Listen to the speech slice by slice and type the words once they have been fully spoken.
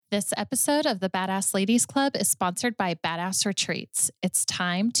This episode of the Badass Ladies Club is sponsored by Badass Retreats. It's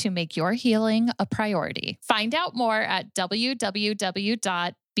time to make your healing a priority. Find out more at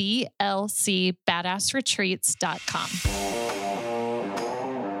www.blcbadassretreats.com.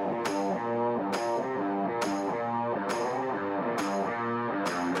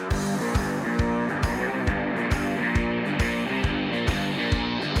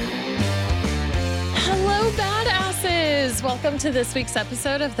 Welcome to this week's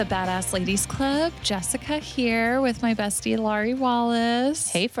episode of the Badass Ladies Club. Jessica here with my bestie, Laurie Wallace.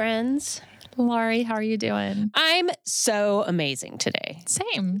 Hey, friends. Laurie, how are you doing? I'm so amazing today.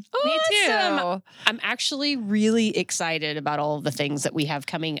 Same. Awesome. Me too. I'm actually really excited about all of the things that we have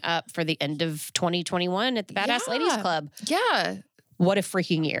coming up for the end of 2021 at the Badass Ladies Club. Yeah. What a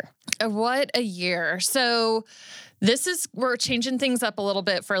freaking year. What a year. So we're changing things up a little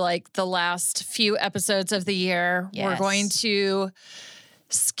bit for like the last few episodes of the year. Yes. We're going to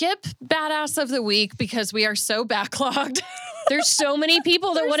skip Badass of the Week because we are so backlogged. There's so many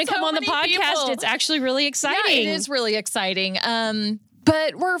people that want to come on the podcast. People. It's actually really exciting. Yeah, it is really exciting.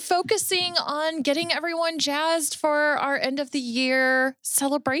 But we're focusing on getting everyone jazzed for our end of the year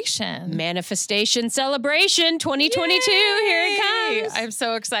celebration. Manifestation celebration 2022. Yay! Here it comes. I'm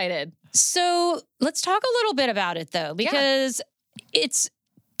so excited. So let's talk a little bit about it, though, because it's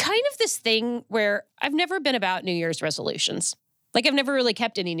kind of this thing where I've never been about New Year's resolutions. Like, I've never really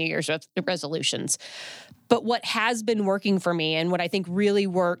kept any New Year's resolutions. But what has been working for me and what I think really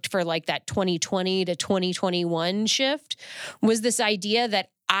worked for like that 2020 to 2021 shift was this idea that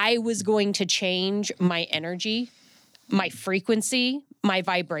I was going to change my energy, my frequency, my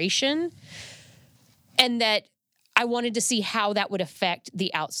vibration, and that I wanted to see how that would affect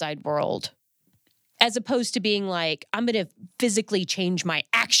the outside world, as opposed to being like, I'm going to physically change my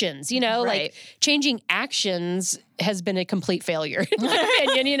actions, Right. like changing actions has been a complete failure in my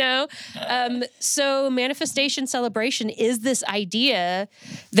opinion, So manifestation celebration is this idea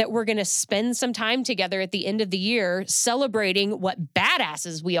that we're going to spend some time together at the end of the year celebrating what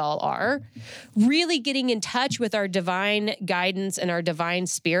badasses we all are, really getting in touch with our divine guidance and our divine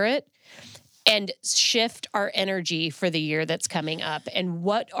spirit, and shift our energy for the year that's coming up. And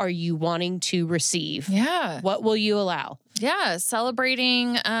what are you wanting to receive? Yeah. What will you allow? Yeah.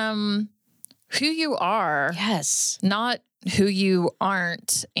 Celebrating who you are. Yes. Not who you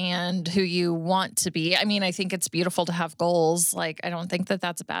aren't and who you want to be. I mean, I think it's beautiful to have goals. Like, I don't think that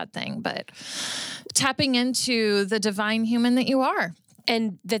that's a bad thing, but tapping into the divine human that you are.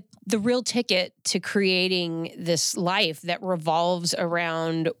 And the real ticket to creating this life that revolves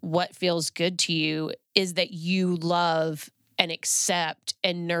around what feels good to you is that you love and accept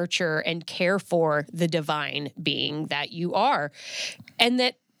and nurture and care for the divine being that you are. And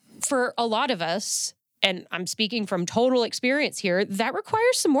that for a lot of us, and I'm speaking from total experience here, that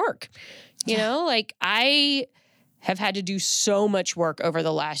requires some work. Like I have had to do so much work over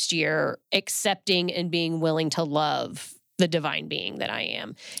the last year, accepting and being willing to love the divine being that I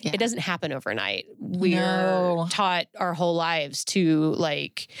am. Yeah. It doesn't happen overnight. We're taught our whole lives to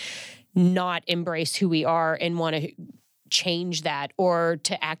like not embrace who we are and want to change that or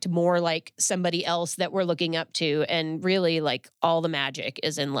to act more like somebody else that we're looking up to. And really, like, all the magic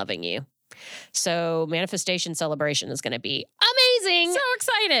is in loving you. So manifestation celebration is going to be amazing. So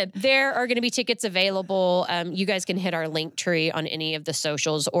excited. There are going to be tickets available. You guys can hit our link tree on any of the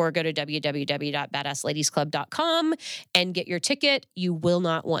socials or go to www.badassladiesclub.com and get your ticket. You will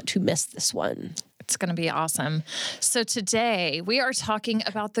not want to miss this one. It's going to be awesome. So today we are talking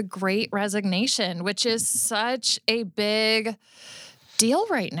about the Great Resignation, which is such a big deal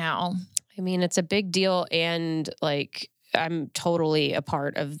right now. I mean, it's a big deal, and like, I'm totally a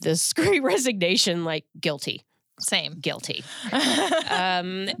part of this Great Resignation, like guilty. Same. Guilty.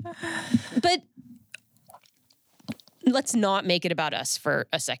 But let's not make it about us for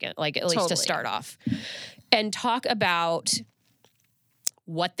a second, like at least to start off, and talk about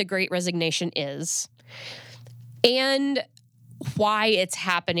what the Great Resignation is and why it's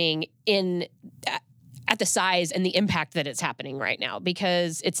happening at the size and the impact that it's happening right now,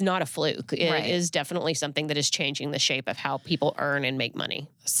 because it's not a fluke. It is definitely something that is changing the shape of how people earn and make money.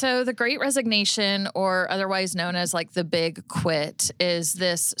 So the Great Resignation, or otherwise known as like the Big Quit, is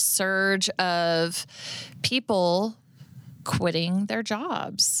this surge of people quitting their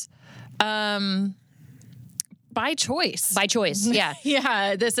jobs. By choice. By choice, yeah.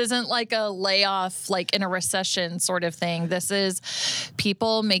 Yeah, this isn't like a layoff, like in a recession sort of thing. This is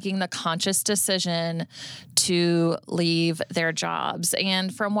people making the conscious decision to leave their jobs.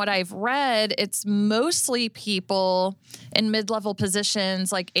 And from what I've read, it's mostly people in mid-level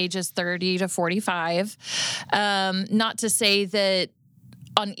positions, like ages 30 to 45. Not to say that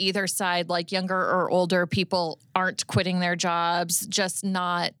on either side, like younger or older people aren't quitting their jobs, just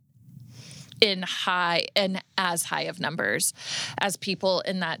not in as high of numbers as people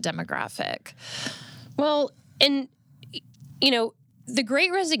in that demographic. Well, and, you know, the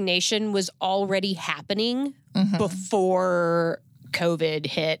Great Resignation was already happening before COVID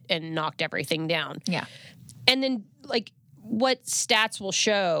hit and knocked everything down. Yeah. And then, like, what stats will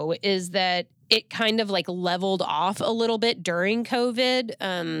show is that it kind of like leveled off a little bit during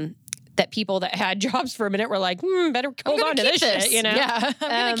COVID. That people that had jobs for a minute were like, better hold on to this shit, you know? Yeah,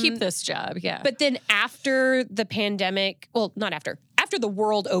 I'm going to keep this job, yeah. But then after the pandemic, well, not after the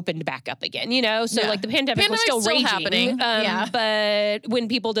world opened back up again, you know? So like the pandemic was still raging. Happening. But when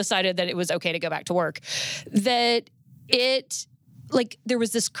people decided that it was okay to go back to work, that it, like, there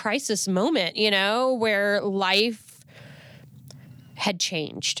was this crisis moment, you know, where life had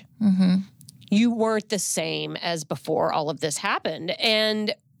changed. You weren't the same as before all of this happened.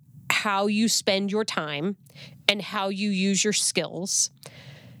 And how you spend your time and how you use your skills.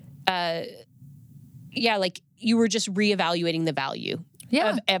 Like you were just reevaluating the value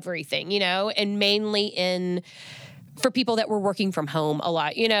of everything, you know, and mainly for people that were working from home a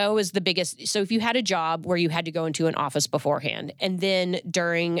lot, you know, was the biggest. So if you had a job where you had to go into an office beforehand, and then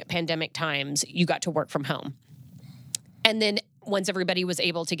during pandemic times, you got to work from home. And then once everybody was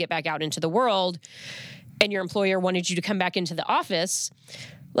able to get back out into the world and your employer wanted you to come back into the office,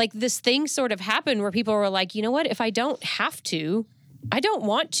 like this thing sort of happened where people were like, you know what, if I don't have to, I don't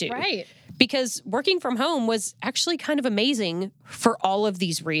want to. Right. Because working from home was actually kind of amazing for all of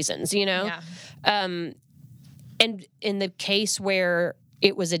these reasons, you know? Yeah. And in the case where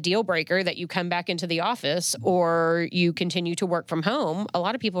it was a deal breaker that you come back into the office or you continue to work from home, a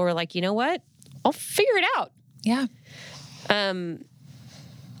lot of people were like, you know what, I'll figure it out. Yeah.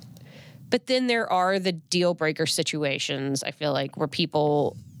 But then there are the deal breaker situations, I feel like, where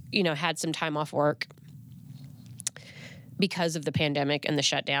people, you know, had some time off work because of the pandemic and the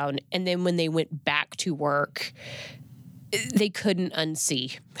shutdown. And then when they went back to work, they couldn't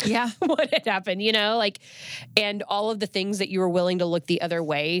unsee what had happened, you know, like, and all of the things that you were willing to look the other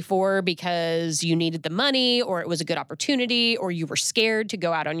way for because you needed the money or it was a good opportunity or you were scared to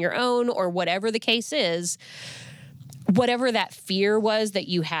go out on your own or whatever the case is. Whatever that fear was that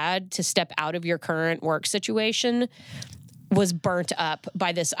you had to step out of your current work situation was burnt up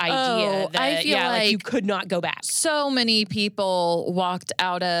by this idea that I feel like you could not go back. So many people walked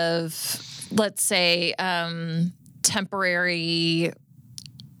out of, let's say, temporary,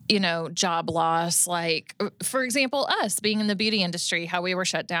 you know, job loss. Like, for example, us being in the beauty industry, how we were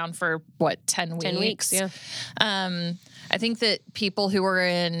shut down for 10 weeks? 10 weeks, yeah. I think that people who were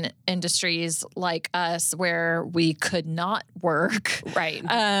in industries like us where we could not work, right,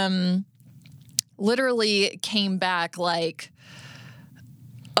 literally came back like,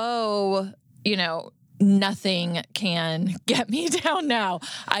 oh, you know, nothing can get me down now.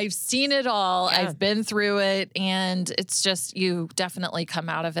 I've seen it all. Yeah. I've been through it. And it's just, you definitely come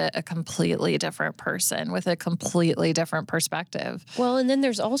out of it a completely different person with a completely different perspective. Well, and then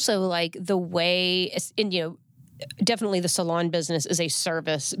there's also like the way, and you know, definitely the salon business is a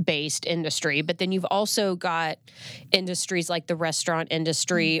service-based industry, but then you've also got industries like the restaurant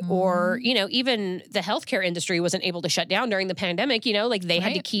industry or, you know, even the healthcare industry wasn't able to shut down during the pandemic, you know, like they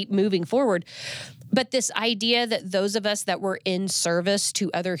had to keep moving forward. But this idea that those of us that were in service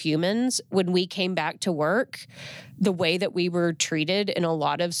to other humans, when we came back to work, the way that we were treated in a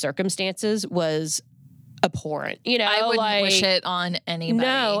lot of circumstances was abhorrent. You know, I wouldn't wish it on anybody.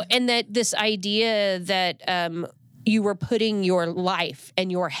 No, and that this idea that you were putting your life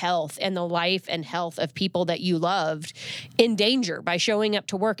and your health and the life and health of people that you loved in danger by showing up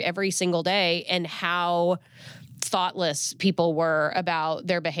to work every single day, and how thoughtless people were about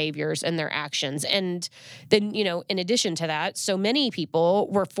their behaviors and their actions. And then, you know, in addition to that, so many people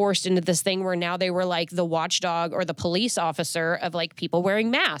were forced into this thing where now they were like the watchdog or the police officer of like people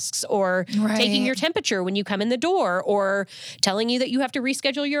wearing masks or taking your temperature when you come in the door or telling you that you have to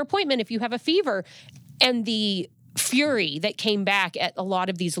reschedule your appointment if you have a fever. And the fury that came back at a lot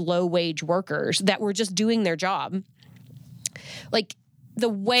of these low-wage workers that were just doing their job. Like, the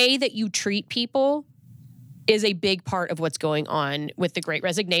way that you treat people is a big part of what's going on with the Great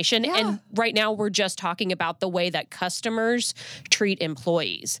Resignation. Yeah. And right now we're just talking about the way that customers treat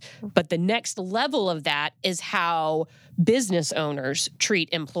employees. But the next level of that is how business owners treat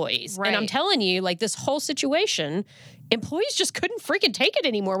employees. Right. And I'm telling you, like, this whole situation, employees just couldn't freaking take it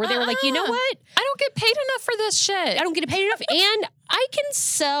anymore, where they were like, you know what? I don't get paid enough for this shit. I don't get paid enough. And I can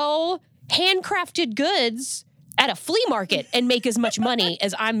sell handcrafted goods at a flea market and make as much money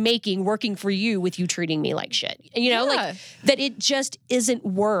as I'm making working for you with you treating me like shit. You know, like that it just isn't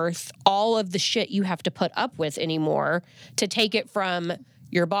worth all of the shit you have to put up with anymore to take it from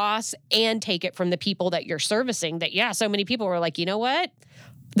your boss and take it from the people that you're servicing. That, yeah, so many people were like, you know what?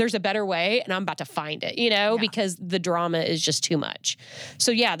 There's a better way and I'm about to find it, you know, because the drama is just too much.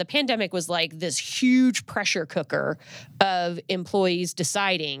 So yeah, the pandemic was like this huge pressure cooker of employees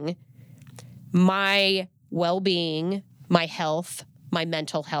deciding my well-being, my health, my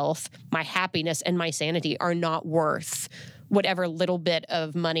mental health, my happiness, and my sanity are not worth whatever little bit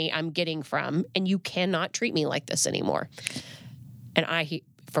of money I'm getting from. And you cannot treat me like this anymore. And I,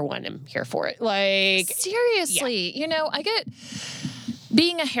 for one, am here for it. Like, seriously, you know,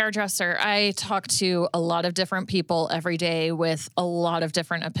 being a hairdresser, I talk to a lot of different people every day with a lot of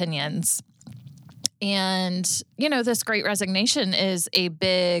different opinions. And, you know, this Great Resignation is a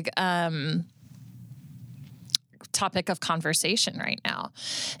big topic of conversation right now.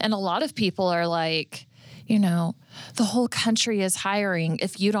 And a lot of people are like, you know, the whole country is hiring.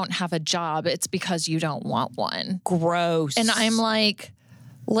 If you don't have a job, it's because you don't want one. Gross. And I'm like,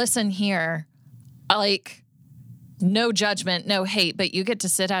 listen here, like, no judgment, no hate, but you get to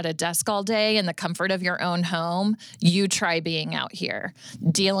sit at a desk all day in the comfort of your own home. You try being out here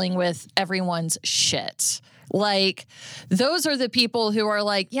dealing with everyone's shit. Like, those are the people who are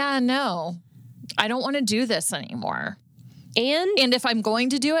like, yeah, no, I don't want to do this anymore. And if I'm going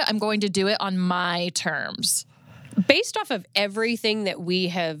to do it, I'm going to do it on my terms. Based off of everything that we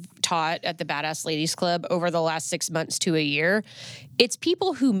have taught at the Badass Ladies Club over the last 6 months to a year, it's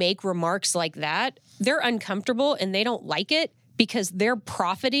people who make remarks like that. They're uncomfortable and they don't like it because they're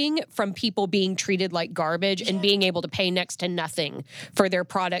profiting from people being treated like garbage and being able to pay next to nothing for their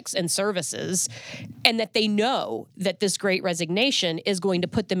products and services. And that they know that this Great Resignation is going to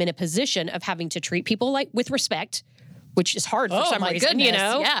put them in a position of having to treat people like with respect, which is hard for some reason, you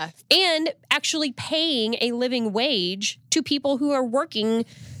know? Yeah. And actually paying a living wage to people who are working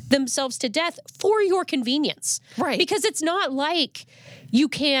themselves to death for your convenience. Right. Because it's not like you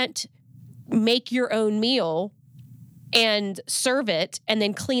can't make your own meal and serve it and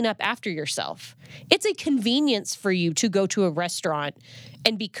then clean up after yourself. It's a convenience for you to go to a restaurant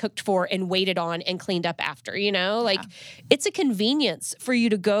and be cooked for and waited on and cleaned up after, you know? Like, it's a convenience for you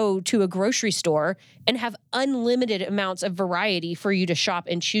to go to a grocery store and have unlimited amounts of variety for you to shop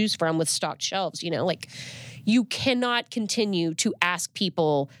and choose from with stocked shelves, you know? Like, you cannot continue to ask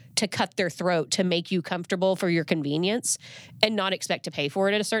people to cut their throat to make you comfortable for your convenience and not expect to pay for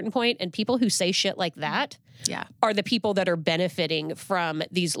it at a certain point. And people who say shit like that are the people that are benefiting from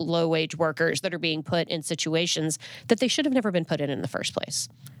these low-wage workers that are being put in situations that they should have never been put in the first place.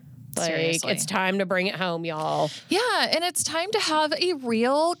 Like, Seriously. It's time to bring it home, y'all. Yeah, and it's time to have a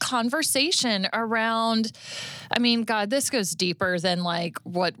real conversation around, I mean, God, this goes deeper than like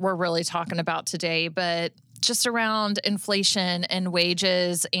what we're really talking about today, but just around inflation and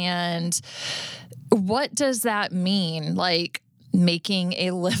wages and what does that mean? Like, making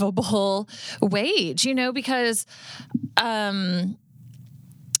a livable wage, you know, because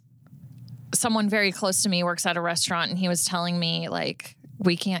someone very close to me works at a restaurant and he was telling me like,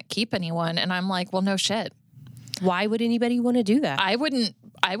 we can't keep anyone. And I'm like, well, no shit. Why would anybody want to do that? I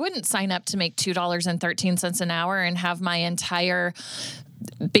wouldn't sign up to make $2.13 an hour and have my entire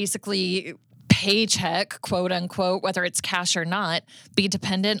basically paycheck, quote unquote, whether it's cash or not, be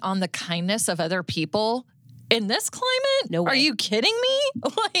dependent on the kindness of other people in this climate. No way. Are you kidding me?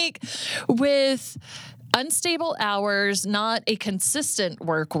 Like, with unstable hours, not a consistent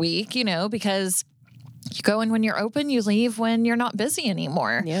work week, you know, because you go in when you're open, you leave when you're not busy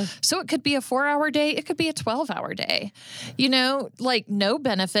anymore. Yeah. So it could be a 4-hour day. It could be a 12-hour day. You know, like no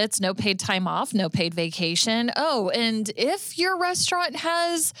benefits, no paid time off, no paid vacation. Oh, and if your restaurant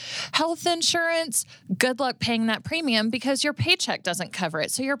has health insurance, good luck paying that premium because your paycheck doesn't cover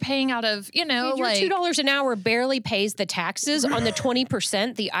it. So you're paying out of, you know, your like $2 an hour barely pays the taxes on the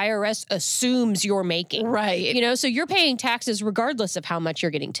 20% the IRS assumes you're making. Right. You know, so you're paying taxes regardless of how much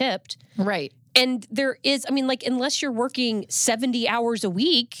you're getting tipped. Right. And there is, I mean, like, unless you're working 70 hours a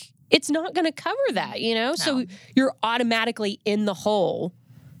week, it's not going to cover that, you know? No. So you're automatically in the hole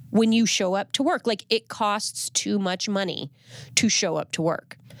when you show up to work. Like, it costs too much money to show up to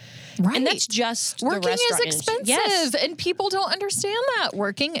work. Right. And that's just working the restaurant is expensive. Yes. And people don't understand that.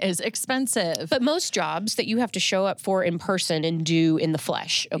 Working is expensive. But most jobs that you have to show up for in person and do in the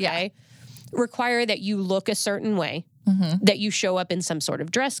flesh, okay, require that you look a certain way. Mm-hmm. That you show up in some sort of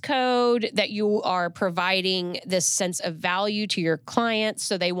dress code, that you are providing this sense of value to your clients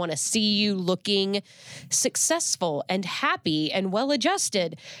so they want to see you looking successful and happy and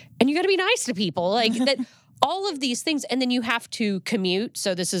well-adjusted. And you got to be nice to people. Like that. all of these things. And then you have to commute.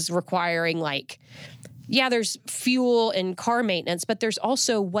 So this is requiring like, yeah, there's fuel and car maintenance, but there's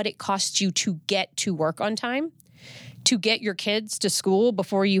also what it costs you to get to work on time, to get your kids to school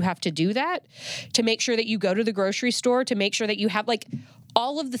before you have to do that, to make sure that you go to the grocery store, to make sure that you have like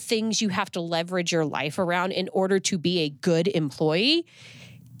all of the things you have to leverage your life around in order to be a good employee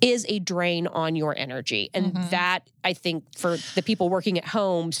is a drain on your energy. And that, I think, for the people working at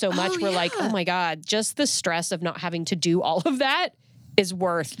home so much, we're like, oh my God, just the stress of not having to do all of that is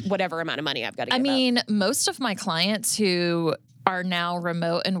worth whatever amount of money I've got to give up. Most of my clients who are now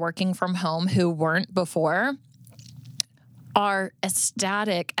remote and working from home who weren't before are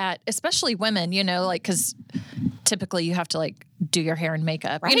ecstatic at, especially women, you know, like, because typically you have to like do your hair and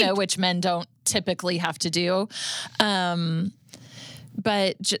makeup, you know, which men don't typically have to do.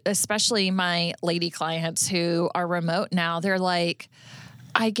 But especially my lady clients who are remote now, they're like,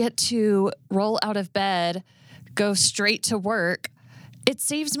 I get to roll out of bed, go straight to work. It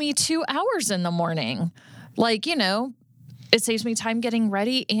saves me 2 hours in the morning. Like, you know, it saves me time getting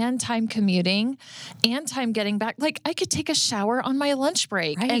ready and time commuting and time getting back. Like, I could take a shower on my lunch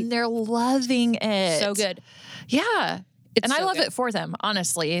break and they're loving it. So good. Yeah. It's and I so love good. it for them,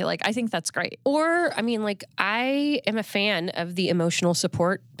 honestly. Like, I think that's great. Or, I mean, like, I am a fan of the emotional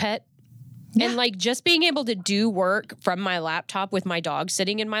support pet. Yeah. And, like, just being able to do work from my laptop with my dog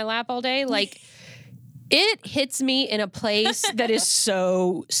sitting in my lap all day, like, it hits me in a place that is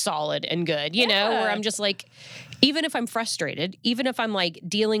so solid and good, you know, where I'm just like, even if I'm frustrated, even if I'm, like,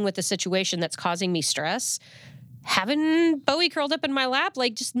 dealing with a situation that's causing me stress, having Bowie curled up in my lap,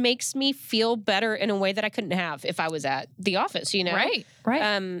 like, just makes me feel better in a way that I couldn't have if I was at the office, you know? Right.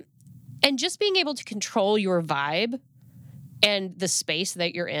 And just being able to control your vibe and the space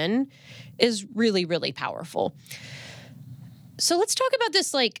that you're in is really, really powerful. So let's talk about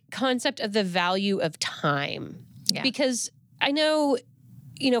this, like, concept of the value of time. Yeah. Because I know,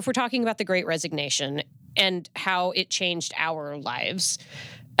 you know, if we're talking about the Great Resignation and how it changed our lives,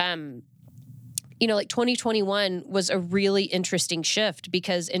 you know, like 2021 was a really interesting shift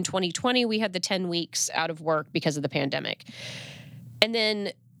because in 2020, we had the 10 weeks out of work because of the pandemic. And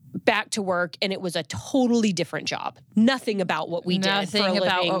then back to work, and it was a totally different job. Nothing about what we did for a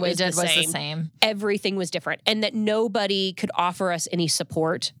living was the same. Everything was different. And that nobody could offer us any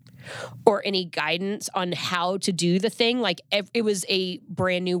support or any guidance on how to do the thing. Like, it was a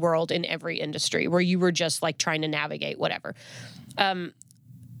brand new world in every industry where you were just like trying to navigate whatever.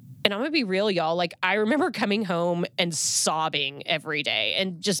 And I'm going to be real, y'all. Like, I remember coming home and sobbing every day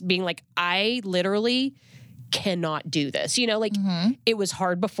and just being like, I literally cannot do this. You know, like, it was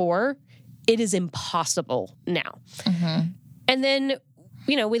hard before. It is impossible now. And then,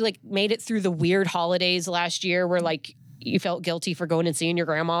 you know, we like made it through the weird holidays last year where like you felt guilty for going and seeing your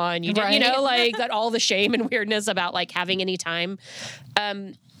grandma and you didn't, you know, like got all the shame and weirdness about like having any time.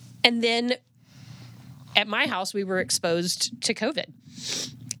 And then at my house, we were exposed to COVID.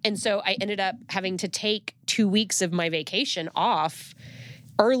 And so I ended up having to take 2 weeks of my vacation off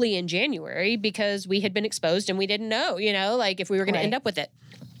early in January because we had been exposed and we didn't know, you know, like if we were going to end up with it.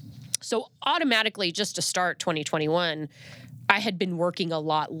 So automatically, just to start 2021, I had been working a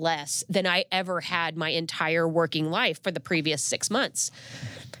lot less than I ever had my entire working life for the previous 6 months.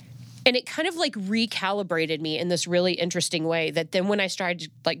 And it kind of like recalibrated me in this really interesting way that then when I started to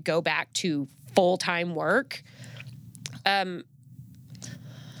like go back to full-time work,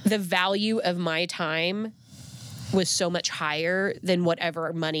 the value of my time was so much higher than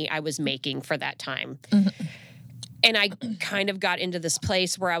whatever money I was making for that time. And I kind of got into this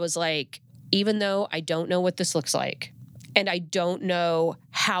place where I was like, even though I don't know what this looks like, and I don't know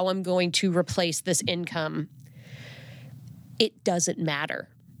how I'm going to replace this income, it doesn't matter.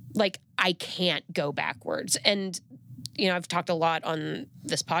 Like, I can't go backwards. And, you know, I've talked a lot on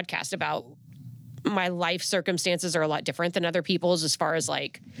this podcast about my life circumstances are a lot different than other people's as far as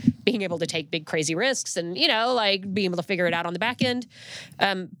like being able to take big, crazy risks and, you know, like being able to figure it out on the back end.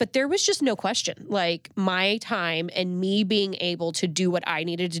 But there was just no question, like my time and me being able to do what I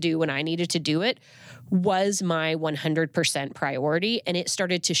needed to do when I needed to do it was my 100% priority. And it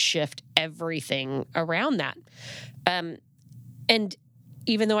started to shift everything around that. And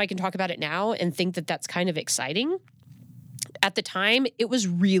even though I can talk about it now and think that that's kind of exciting, at the time, it was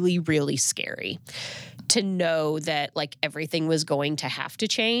really, really scary to know that like everything was going to have to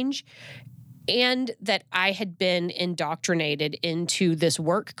change and that I had been indoctrinated into this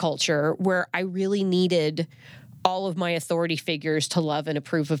work culture where I really needed all of my authority figures to love and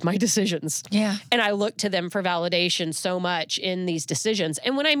approve of my decisions. Yeah. And I looked to them for validation so much in these decisions.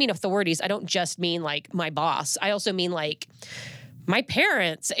 And when I mean authorities, I don't just mean like my boss. I also mean like my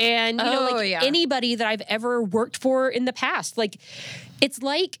parents and, anybody that I've ever worked for in the past. Like, it's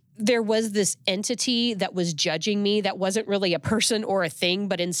like there was this entity that was judging me that wasn't really a person or a thing,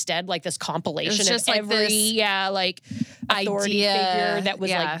 but instead like this compilation of like every, authority figure that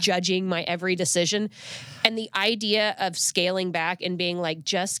was like judging my every decision. And the idea of scaling back and being like,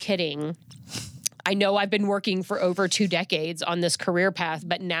 just kidding. I know I've been working for over 2 decades on this career path,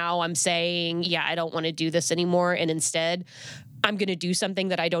 but now I'm saying, I don't want to do this anymore. And instead, I'm going to do something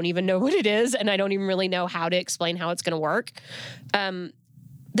that I don't even know what it is. And I don't even really know how to explain how it's going to work.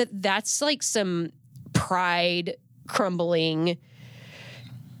 That's like some pride crumbling,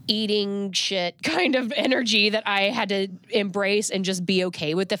 eating shit kind of energy that I had to embrace and just be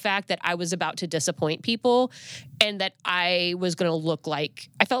okay with the fact that I was about to disappoint people and that I was going to look like,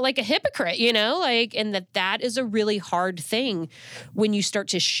 I felt like a hypocrite, and that is a really hard thing when you start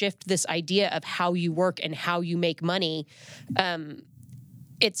to shift this idea of how you work and how you make money.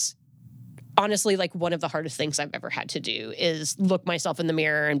 It's honestly like one of the hardest things I've ever had to do is look myself in the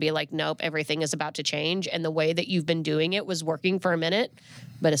mirror and be like, nope, everything is about to change. And the way that you've been doing it was working for a minute,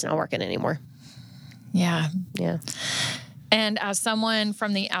 but it's not working anymore. Yeah. Yeah. And as someone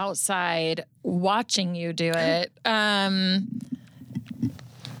from the outside watching you do it, I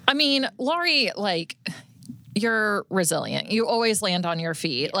mean, Laurie, like, you're resilient. You always land on your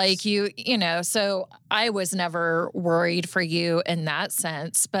feet. Yes. Like so I was never worried for you in that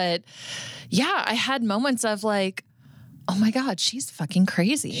sense. But yeah, I had moments of like, oh my God, she's fucking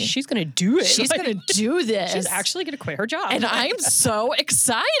crazy. She's going to do it. She's going to do this. She's actually going to quit her job. And I'm so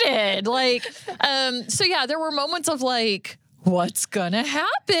excited. Like, so yeah, there were moments of like, what's going to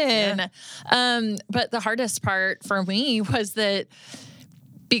happen? Yeah. But the hardest part for me was that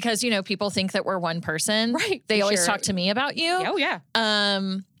because, people think that we're one person. Right. They always talk to me about you. Oh, yeah.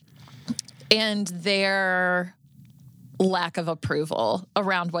 And their lack of approval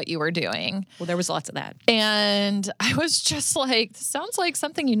around what you were doing. Well, there was lots of that. And I was just like, this sounds like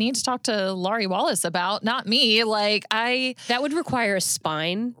something you need to talk to Laurie Wallace about, not me. Like that would require a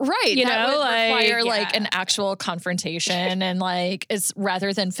spine. Right. That would require like an actual confrontation and like it's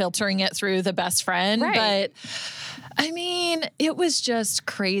rather than filtering it through the best friend. Right. But I mean, it was just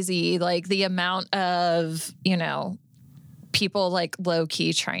crazy. Like the amount of, people like low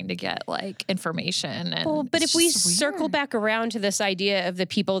key trying to get like information. And but if we circle back around to this idea of the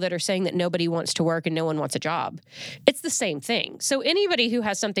people that are saying that nobody wants to work and no one wants a job, it's the same thing. So anybody who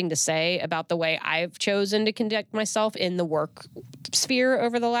has something to say about the way I've chosen to conduct myself in the work sphere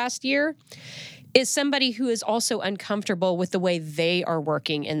over the last year is somebody who is also uncomfortable with the way they are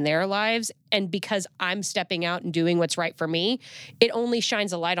working in their lives. And because I'm stepping out and doing what's right for me, it only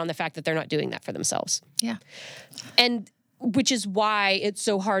shines a light on the fact that they're not doing that for themselves. Yeah. And which is why it's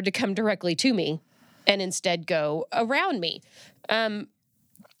so hard to come directly to me and instead go around me. And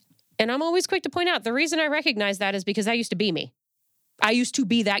I'm always quick to point out the reason I recognize that is because that used to be me. I used to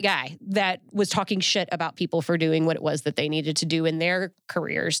be that guy that was talking shit about people for doing what it was that they needed to do in their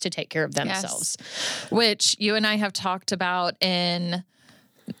careers to take care of themselves. Yes. Which you and I have talked about in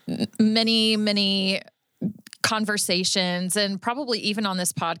many, many conversations and probably even on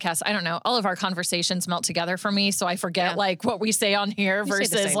this podcast. I don't know. All of our conversations melt together for me. So I forget like what we say on here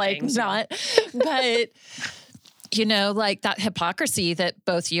versus like things, not. But like that hypocrisy that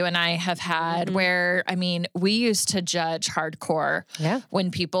both you and I have had where, I mean, we used to judge hardcore when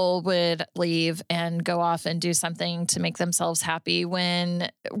people would leave and go off and do something to make themselves happy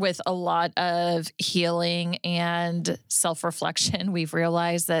when with a lot of healing and self-reflection, we've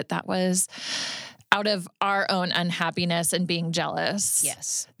realized that was out of our own unhappiness and being jealous.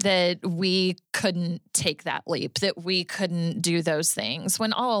 Yes. That we couldn't take that leap, that we couldn't do those things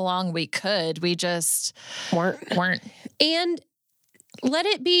when all along we could. We just weren't. And let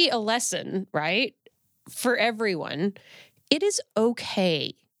it be a lesson, right? For everyone. It is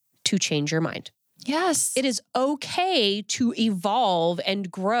okay to change your mind. Yes. It is okay to evolve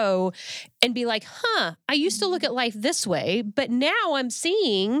and grow and be like, I used to look at life this way, but now I'm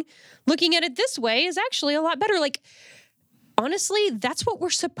seeing looking at it this way is actually a lot better. Like, honestly, that's what we're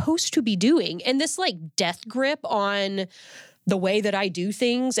supposed to be doing. And this like death grip on the way that I do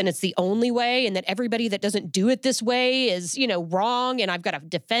things and it's the only way and that everybody that doesn't do it this way is, wrong and I've got to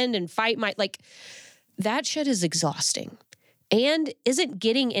defend and fight that shit is exhausting. And isn't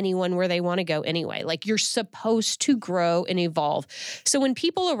getting anyone where they want to go anyway. Like you're supposed to grow and evolve. So when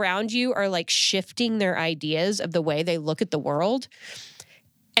people around you are like shifting their ideas of the way they look at the world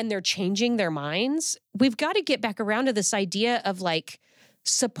and they're changing their minds, we've got to get back around to this idea of like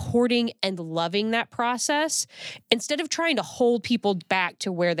supporting and loving that process instead of trying to hold people back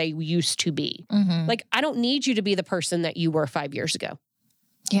to where they used to be. Mm-hmm. Like, I don't need you to be the person that you were 5 years ago.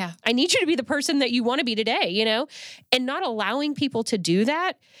 Yeah. I need you to be the person that you want to be today, you know? And not allowing people to do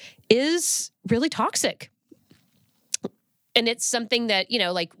that is really toxic. And it's something that, you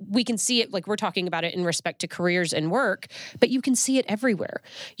know, like we can see it, like we're talking about it in respect to careers and work, but you can see it everywhere.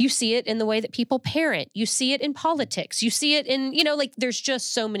 You see it in the way that people parent. You see it in politics. You see it in, you know, like there's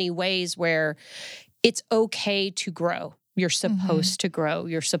just so many ways where it's okay to grow. You're supposed to grow.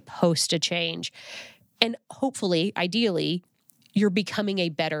 You're supposed to change. And hopefully, ideally, you're becoming a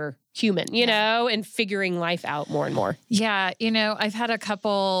better human, you know, and figuring life out more and more. Yeah. You know, I've had a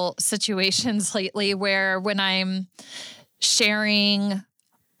couple situations lately where when I'm sharing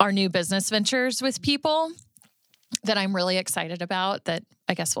our new business ventures with people that I'm really excited about, that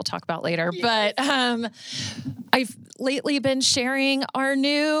I guess we'll talk about later. Yes. But I've lately been sharing our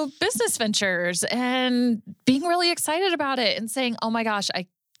new business ventures and being really excited about it and saying, oh my gosh, I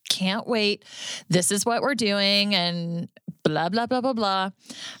can't wait. This is what we're doing and blah, blah, blah, blah, blah.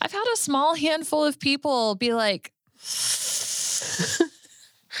 I've had a small handful of people be like,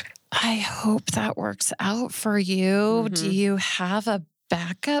 I hope that works out for you. Mm-hmm. Do you have a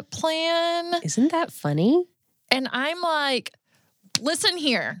backup plan? Isn't that funny? And I'm like, listen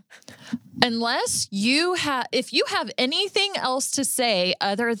here. Unless if you have anything else to say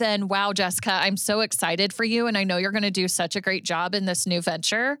other than, wow, Jessica, I'm so excited for you and I know you're going to do such a great job in this new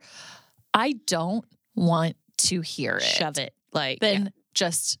venture, I don't want to hear it. Shove it. Then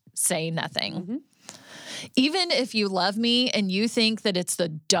just say nothing. Mm-hmm. Even if you love me and you think that it's the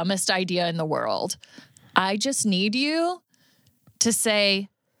dumbest idea in the world, I just need you to say,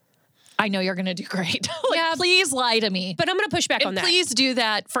 I know you're going to do great. Please lie to me. But I'm going to push back on that. Please do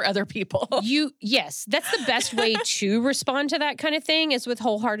that for other people. Yes, that's the best way to respond to that kind of thing is with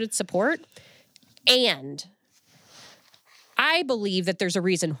wholehearted support. And I believe that there's a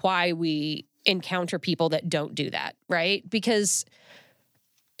reason why we encounter people that don't do that, right? Because,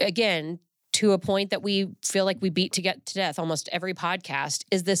 again, to a point that we feel like we beat to get to death almost every podcast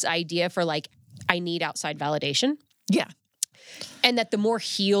is this idea for like, I need outside validation. Yeah. And that the more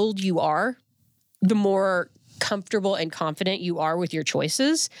healed you are, the more comfortable and confident you are with your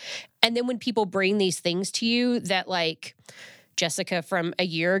choices. And then when people bring these things to you that like Jessica from a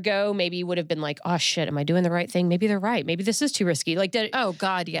year ago maybe would have been like, oh shit, am I doing the right thing? Maybe they're right. Maybe this is too risky. Like that. Oh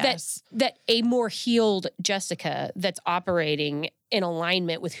God, yes. That a more healed Jessica that's operating in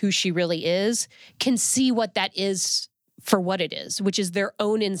alignment with who she really is can see what that is for what it is, which is their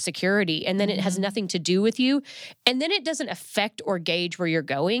own insecurity. And then it has nothing to do with you. And then it doesn't affect or gauge where you're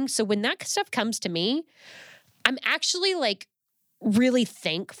going. So when that stuff comes to me, I'm actually like really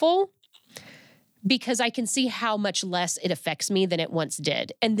thankful because I can see how much less it affects me than it once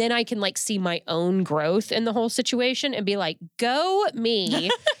did. And then I can like see my own growth in the whole situation and be like, go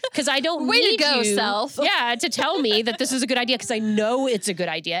me. Because I don't need to go, you, self. Yeah, to tell me that this is a good idea because I know it's a good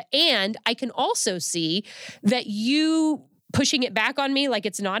idea. And I can also see that you pushing it back on me like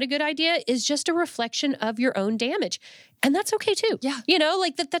it's not a good idea is just a reflection of your own damage. And that's okay too. Yeah. You know,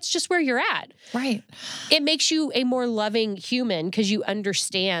 like that's just where you're at. Right. It makes you a more loving human because you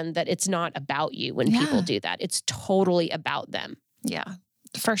understand that it's not about you when people do that. It's totally about them. Yeah,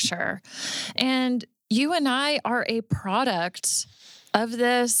 for sure. And you and I are a product of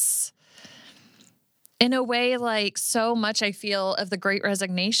this in a way, like so much I feel of the Great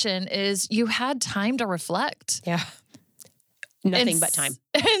Resignation is you had time to reflect. Yeah. Nothing but time.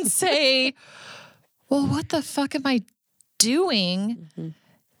 And say, well, what the fuck am I doing? Mm-hmm.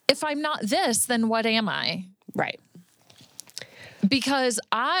 If I'm not this, then what am I? Right. Because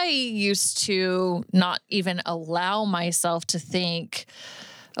I used to not even allow myself to think,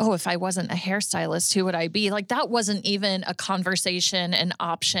 oh, if I wasn't a hairstylist, who would I be? Like that wasn't even a conversation, an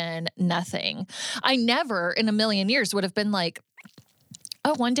option, nothing. I never in a million years would have been like,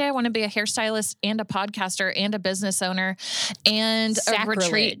 oh, one day I want to be a hairstylist and a podcaster and a business owner and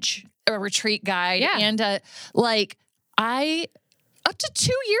Sacrilege. a retreat guide. Yeah. And up to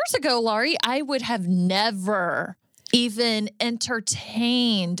 2 years ago, Laurie, I would have never even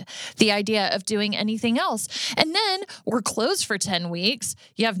entertained the idea of doing anything else. And then we're closed for 10 weeks.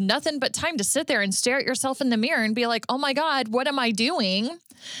 You have nothing but time to sit there and stare at yourself in the mirror and be like, oh my God, what am I doing?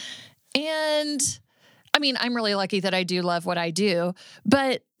 And I mean, I'm really lucky that I do love what I do.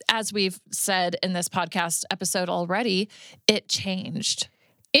 But as we've said in this podcast episode already, it changed.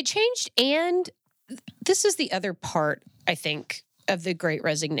 It changed. And this is the other part, I think, of the Great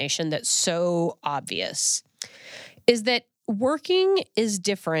Resignation that's so obvious, is that working is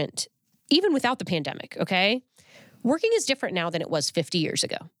different even without the pandemic, okay? working is different now than it was 50 years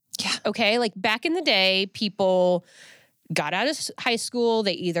ago. Yeah. Okay. Like back in the day, people got out of high school,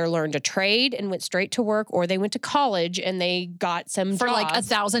 they either learned a trade and went straight to work, or they went to college and they got some For job. like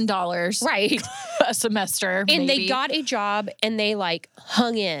 $1,000 Right. a semester. And maybe. they got a job and they like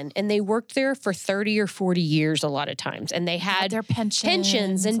hung in and they worked there for 30 or 40 years a lot of times. And they had their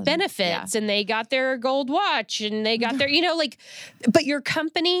pensions and benefits and they got their gold watch and they got their, but your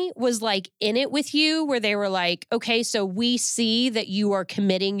company was like in it with you where they were like, okay, so we see that you are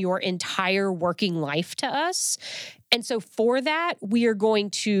committing your entire working life to us. And so for that, we are going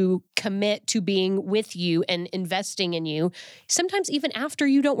to commit to being with you and investing in you, sometimes even after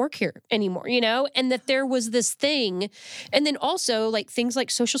you don't work here anymore, and that there was this thing. And then also like things like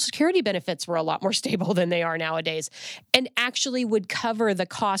Social Security benefits were a lot more stable than they are nowadays and actually would cover the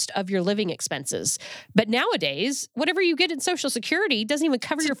cost of your living expenses. But nowadays, whatever you get in Social Security doesn't even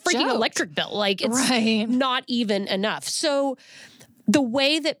cover your freaking electric bill. Like it's not even enough. So the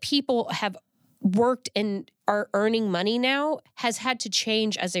way that people have worked and are earning money now has had to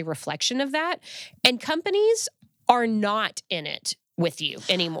change as a reflection of that. And companies are not in it with you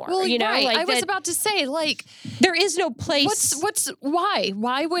anymore. Well, Like I was about to say, like, there is no place.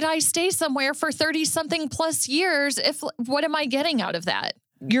 Why would I stay somewhere for 30 something plus years what am I getting out of that?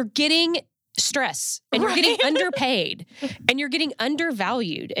 You're getting stress and you're getting underpaid and you're getting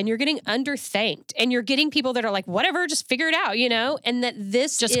undervalued and you're getting underthanked and you're getting people that are like, whatever, just figure it out, and that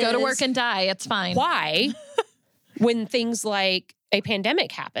this just go to work and die. It's fine. Why, when things like a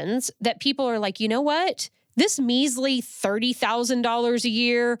pandemic happens, that people are like, you know what? This measly $30,000 a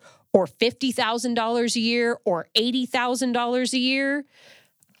year or $50,000 a year or $80,000 a year,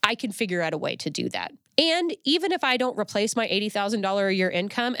 I can figure out a way to do that. And even if I don't replace my $80,000 a year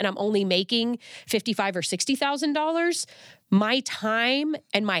income and I'm only making $55,000 or $60,000, my time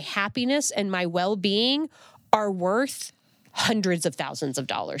and my happiness and my well-being are worth hundreds of thousands of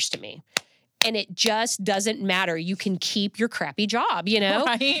dollars to me. And it just doesn't matter. You can keep your crappy job,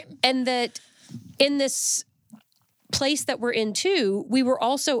 Right. And that in this place that we're in too, we were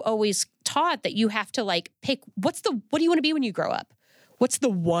also always taught that you have to like pick what do you want to be when you grow up? What's the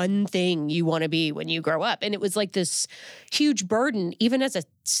one thing you want to be when you grow up? And it was like this huge burden, even as a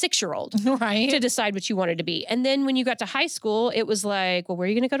 6-year-old, right, to decide what you wanted to be. And then when you got to high school, it was like, well, where are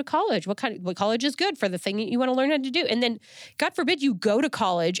you going to go to college? What college is good for the thing that you want to learn how to do? And then, God forbid, you go to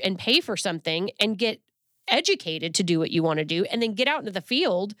college and pay for something and get educated to do what you want to do, and then get out into the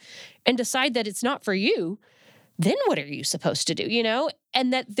field and decide that it's not for you. Then what are you supposed to do?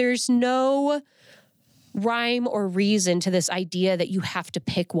 And that there's no rhyme or reason to this idea that you have to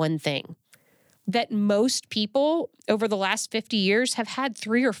pick one thing. That most people over the last 50 years have had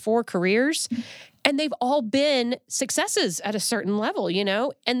 3 or 4 careers and they've all been successes at a certain level,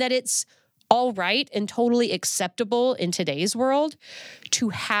 and that it's all right and totally acceptable in today's world to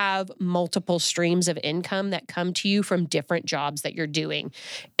have multiple streams of income that come to you from different jobs that you're doing.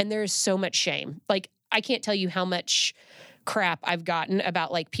 And there's so much shame. Like, I can't tell you how much crap I've gotten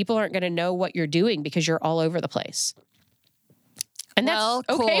about like people aren't going to know what you're doing because you're all over the place. And that's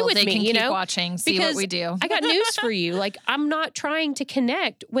okay with they me, can keep watching, see what we do. I got news for you. Like, I'm not trying to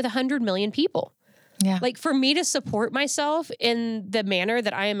connect with 100 million people. Yeah. Like, for me to support myself in the manner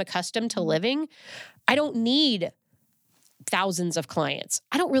that I am accustomed to living, I don't need thousands of clients.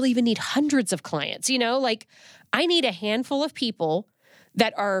 I don't really even need hundreds of clients, Like, I need a handful of people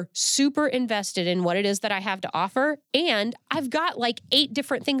that are super invested in what it is that I have to offer. And I've got like 8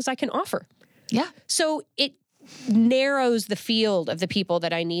 different things I can offer. Yeah. So it narrows the field of the people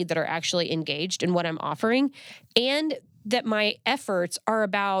that I need that are actually engaged in what I'm offering. And that my efforts are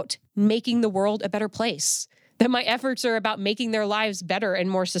about making the world a better place. That my efforts are about making their lives better and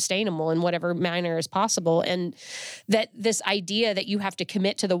more sustainable in whatever manner is possible. And that this idea that you have to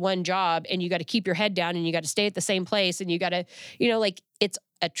commit to the one job and you got to keep your head down and you got to stay at the same place and you got to, it's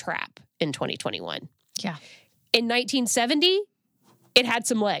a trap in 2021. Yeah. In 1970, it had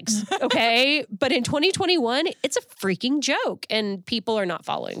some legs, okay? But in 2021, it's a freaking joke and people are not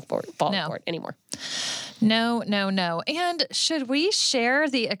falling for it anymore. No. And should we share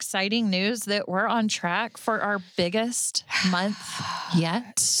the exciting news that we're on track for our biggest month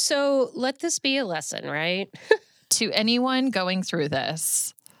yet? So let this be a lesson, right? To anyone going through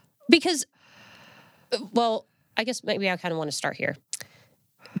this. Because, well, I guess maybe I kind of want to start here.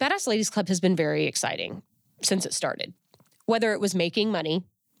 Badass Ladies Club has been very exciting since it started. Whether it was making money,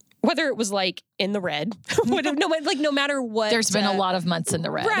 whether it was like in the red, no matter what. There's been a lot of months in the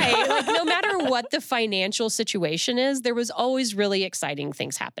red. Right. Like no matter what the financial situation is, there was always really exciting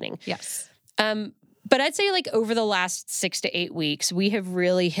things happening. Yes. But I'd say like over the last 6 to 8 weeks, we have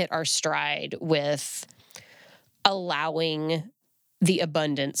really hit our stride with allowing the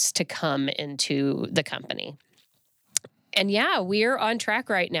abundance to come into the company. And yeah, we're on track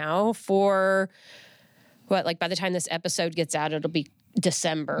right now for what, like by the time this episode gets out, it'll be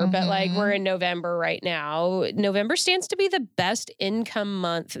December, but like we're in November right now. November stands to be the best income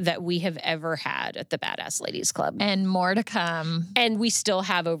month that we have ever had at the Badass Ladies Club. And more to come. And we still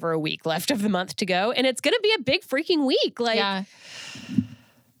have over a week left of the month to go. And it's going to be a big freaking week. Like, Yeah.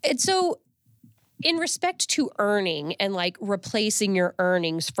 and so in respect to earning and like replacing your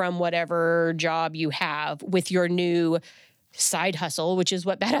earnings from whatever job you have with your new side hustle, which is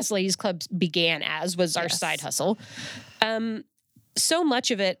what Badass Ladies Club began as, was our side hustle. So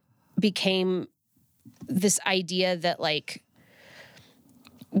much of it became this idea that like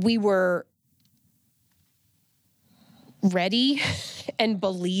we were ready and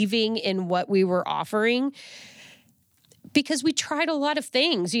believing in what we were offering because we tried a lot of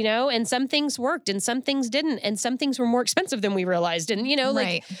things, you know, and some things worked and some things didn't. And some things were more expensive than we realized. And, you know,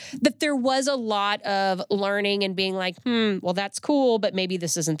 like that there was a lot of learning and being like, well, that's cool, but maybe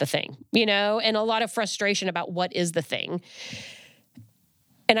this isn't the thing, you know, and a lot of frustration about what is the thing.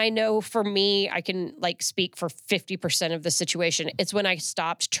 And I know for me, I can like speak for 50% of the situation. It's when I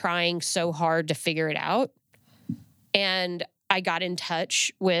stopped trying so hard to figure it out. And I got in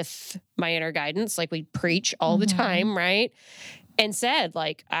touch with my inner guidance, like we preach all the time, right? And said,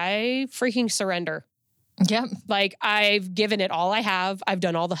 like, I freaking surrender. Yep. Like, I've given it all I have. I've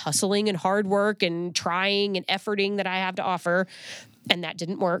done all the hustling and hard work and trying and efforting that I have to offer. And that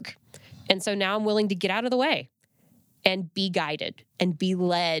didn't work. And so now I'm willing to get out of the way and be guided and be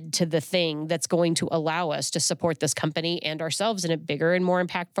led to the thing that's going to allow us to support this company and ourselves in a bigger and more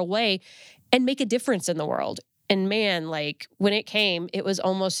impactful way and make a difference in the world. And man, like when it came, it was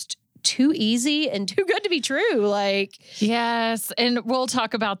almost too easy and too good to be true. Like, yes. And we'll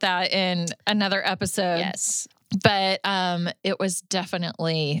talk about that in another episode. yes. But it was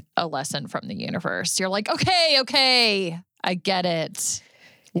definitely a lesson from the universe. You're like, okay, I get it.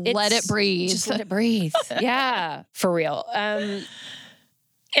 Let it breathe. Just let it breathe. Yeah, for real. And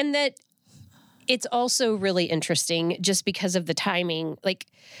that it's also really interesting just because of the timing. Like,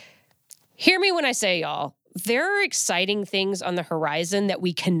 hear me when I say, y'all, there are exciting things on the horizon that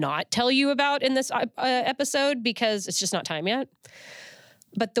we cannot tell you about in this episode because it's just not time yet.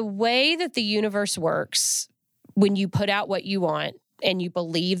 But the way that the universe works, when you put out what you want and you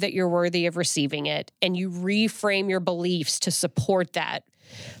believe that you're worthy of receiving it and you reframe your beliefs to support that,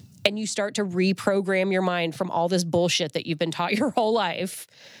 and you start to reprogram your mind from all this bullshit that you've been taught your whole life,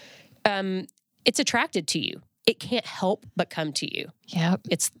 it's attracted to you. It can't help but come to you. Yep.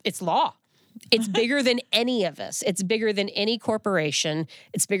 It's law. It's bigger than any of us. It's bigger than any corporation.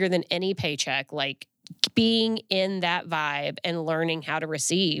 It's bigger than any paycheck. Like being in that vibe and learning how to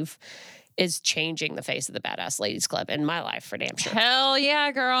receive is changing the face of the Badass Ladies Club in my life for damn sure. Hell yeah,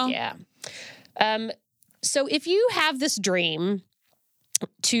 girl. Yeah. So if you have this dream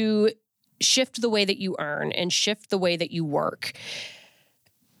to shift the way that you earn and shift the way that you work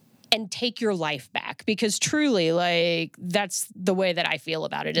and take your life back, because truly, like, that's the way that I feel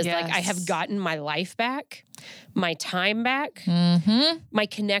about it is like, I have gotten my life back, my time back, my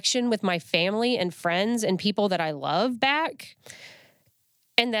connection with my family and friends and people that I love back.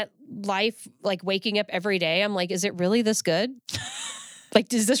 And that life, like waking up every day, I'm like, is it really this good?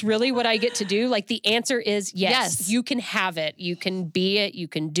 Like, is this really what I get to do? Like, the answer is yes. You can have it. You can be it. You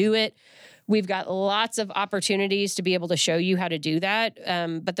can do it. We've got lots of opportunities to be able to show you how to do that.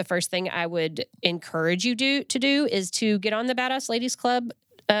 But the first thing I would encourage you to do is to get on the Badass Ladies Club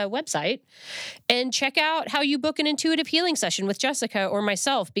website and check out how you book an intuitive healing session with Jessica or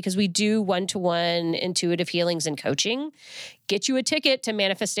myself, because we do one-to-one intuitive healings and coaching. Get you a ticket to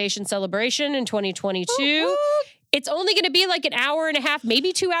Manifestation Celebration in 2022. It's only going to be like an hour and a half,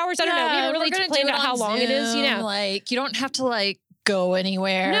 maybe 2 hours. I don't know. We haven't really planned out how long it is. You know, like you don't have to like go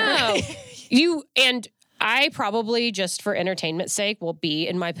anywhere. No, you and I probably just for entertainment's sake will be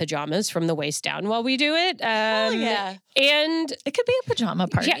in my pajamas from the waist down while we do it. Yeah, and it could be a pajama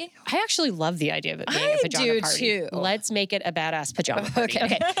party. Yeah, I actually love the idea of it being a pajama party. Too. Let's make it a badass pajama party.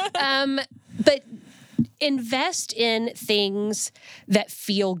 Okay. But invest in things that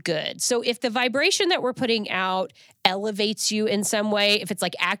feel good. So if the vibration that we're putting out elevates you in some way, if it's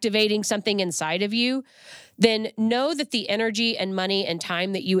like activating something inside of you, then know that the energy and money and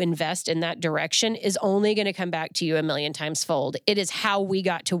time that you invest in that direction is only going to come back to you a million times fold. It is how we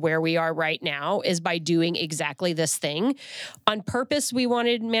got to where we are right now, is by doing exactly this thing. On purpose, we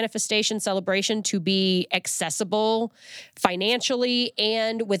wanted Manifestation Celebration to be accessible financially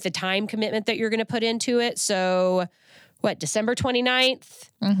and with the time commitment that you're going to put into it. So December 29th?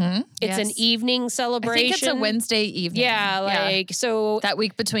 Mm-hmm. It's an evening celebration. I think it's a Wednesday evening. Yeah, so that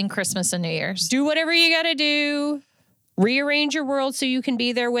week between Christmas and New Year's. Do whatever you got to do. Rearrange your world so you can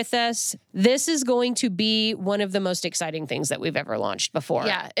be there with us. This is going to be one of the most exciting things that we've ever launched before.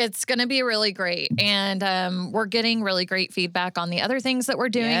 Yeah, it's going to be really great. And we're getting really great feedback on the other things that we're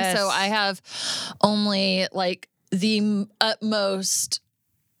doing. Yes. So I have only like the utmost,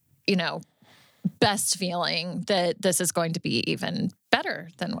 best feeling that this is going to be even better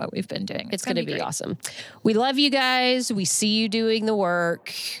than what we've been doing. It's going to be great. awesome. We love you guys. We see you doing the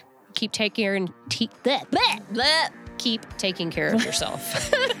work. Keep taking care and keep taking care of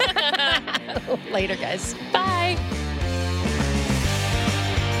yourself. Later, guys. Bye.